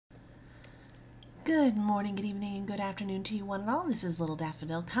Good morning, good evening, and good afternoon to you one and all. This is Little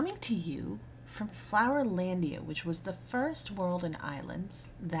Daffodil coming to you from Flowerlandia, which was the first world and islands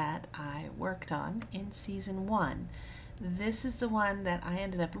that I worked on in Season 1. This is the one that I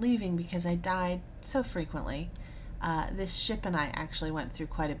ended up leaving because I died so frequently. This ship and I actually went through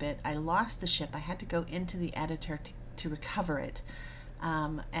quite a bit. I lost the ship. I had to go into the editor to recover it.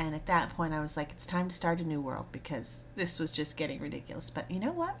 And at that point I was like, it's time to start a new world because this was just getting ridiculous. But you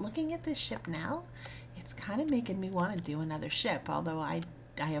know what? Looking at this ship now, it's kind of making me want to do another ship, although I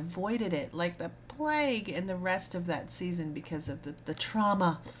avoided it like the plague in the rest of that season because of the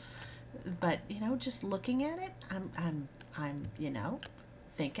trauma. But you know, just looking at it, I'm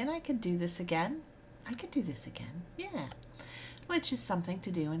thinking I could do this again. I could do this again. Yeah. Which is something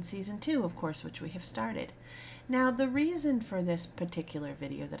to do in Season 2, of course, which we have started. Now, the reason for this particular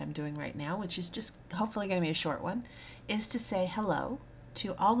video that I'm doing right now, which is just hopefully going to be a short one, is to say hello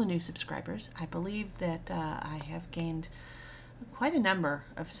to all the new subscribers. I believe that I have gained quite a number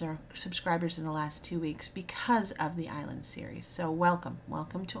of subscribers in the last 2 weeks because of the Island series. So welcome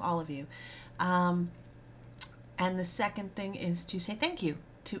to all of you. And the second thing is to say thank you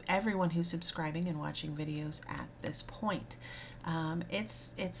to everyone who's subscribing and watching videos at this point.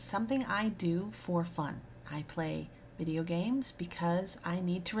 It's something I do for fun. I play video games because I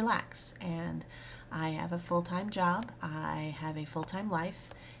need to relax, and I have a full-time job, I have a full-time life,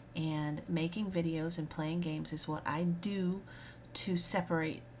 and making videos and playing games is what I do to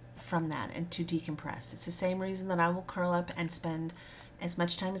separate from that and to decompress. It's the same reason that I will curl up and spend as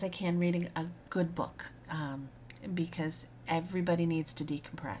much time as I can reading a good book, because everybody needs to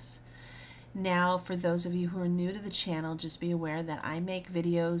decompress. Now, for those of you who are new to the channel, just be aware that I make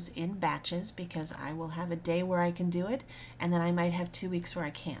videos in batches because I will have a day where I can do it, and then I might have 2 weeks where I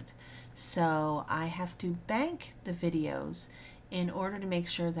can't. So I have to bank the videos in order to make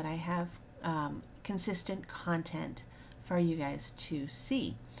sure that I have consistent content for you guys to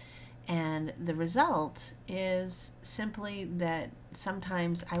see. And the result is simply that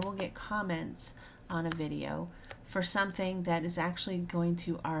sometimes I will get comments on a video for something that is actually going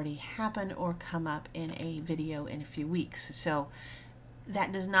to already happen or come up in a video in a few weeks. So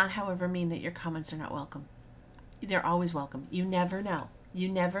that does not, however, mean that your comments are not welcome. They're always welcome. You never know. You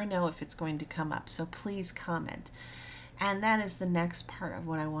never know if it's going to come up. So please comment. And that is the next part of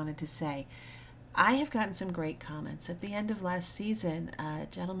what I wanted to say. I have gotten some great comments. At the end of last season, a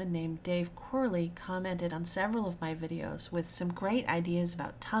gentleman named Dave Corley commented on several of my videos with some great ideas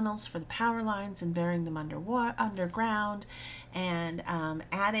about tunnels for the power lines and burying them underground, and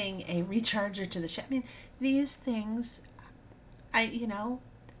adding a recharger to the ship. I mean, these things,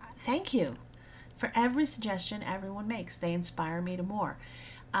 thank you for every suggestion everyone makes. They inspire me to more.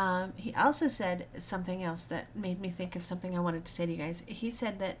 He also said something else that made me think of something I wanted to say to you guys. He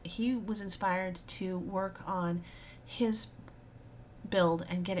said that he was inspired to work on his build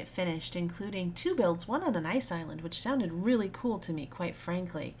and get it finished, including 2 builds, one on an ice island, which sounded really cool to me, quite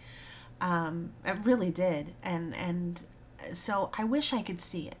frankly. It really did. And so I wish I could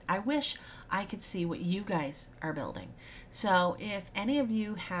see it. I wish I could see what you guys are building. So if any of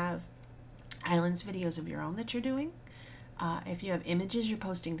you have islands videos of your own that you're doing, if you have images you're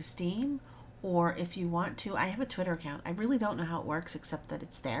posting to Steam, or if you want to, I have a Twitter account. I really don't know how it works except that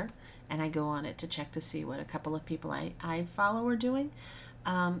it's there, and I go on it to check to see what a couple of people I follow are doing.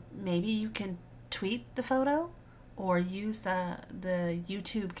 Maybe you can tweet the photo or use the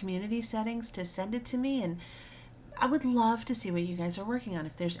YouTube community settings to send it to me, and I would love to see what you guys are working on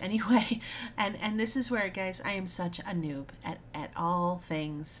if there's any way. And this is where, guys, I am such a noob at all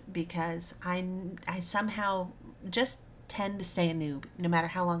things because I somehow just tend to stay a noob no matter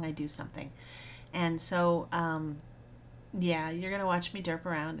how long I do something. And so yeah, you're gonna watch me derp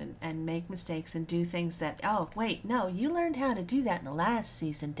around and make mistakes and do things that, oh wait, no, you learned how to do that in the last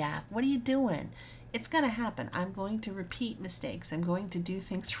season, Daff. What are you doing? It's gonna happen. I'm going to repeat mistakes. I'm going to do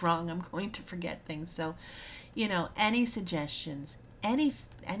things wrong. I'm going to forget things. So any suggestions, any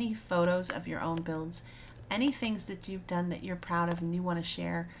photos of your own builds, any things that you've done that you're proud of and you want to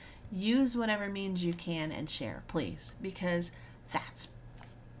share, use whatever means you can and share, please, because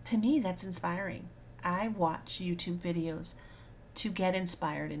to me, that's inspiring. I watch YouTube videos to get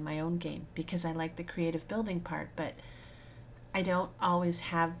inspired in my own game because I like the creative building part, but I don't always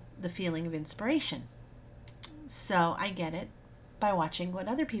have the feeling of inspiration. So I get it by watching what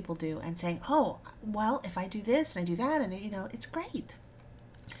other people do and saying, oh, well, if I do this and I do that, and it's great.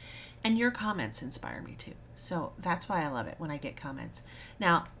 And your comments inspire me too. So that's why I love it when I get comments.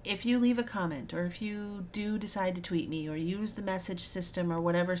 Now, if you leave a comment, or if you do decide to tweet me or use the message system or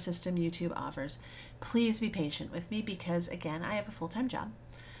whatever system YouTube offers, please be patient with me because, again, I have a full-time job.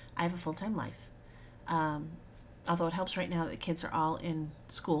 I have a full-time life. Although it helps right now that the kids are all in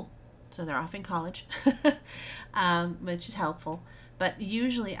school, so they're off in college, which is helpful. But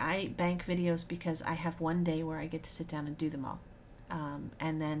usually I bank videos because I have one day where I get to sit down and do them all.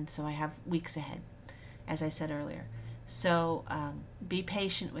 And then, so I have weeks ahead, as I said earlier. So be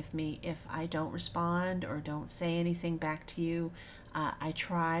patient with me if I don't respond or don't say anything back to you. I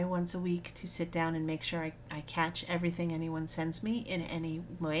try once a week to sit down and make sure I catch everything anyone sends me in any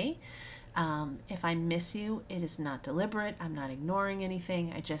way. If I miss you, it is not deliberate. I'm not ignoring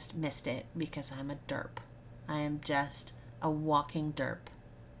anything. I just missed it because I'm a derp. I am just a walking derp.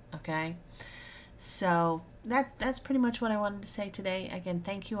 Okay? So that's pretty much what I wanted to say today. Again,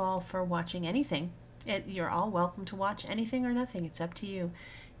 thank you all for watching anything. You're all welcome to watch anything or nothing. It's up to you.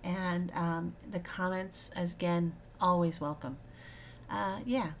 And the comments, again, always welcome.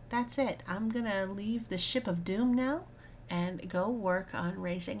 Yeah, that's it. I'm going to leave the ship of doom now and go work on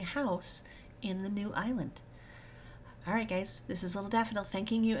raising a house in the new island. All right, guys, this is Little Daffodil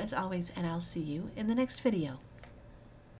thanking you as always, and I'll see you in the next video.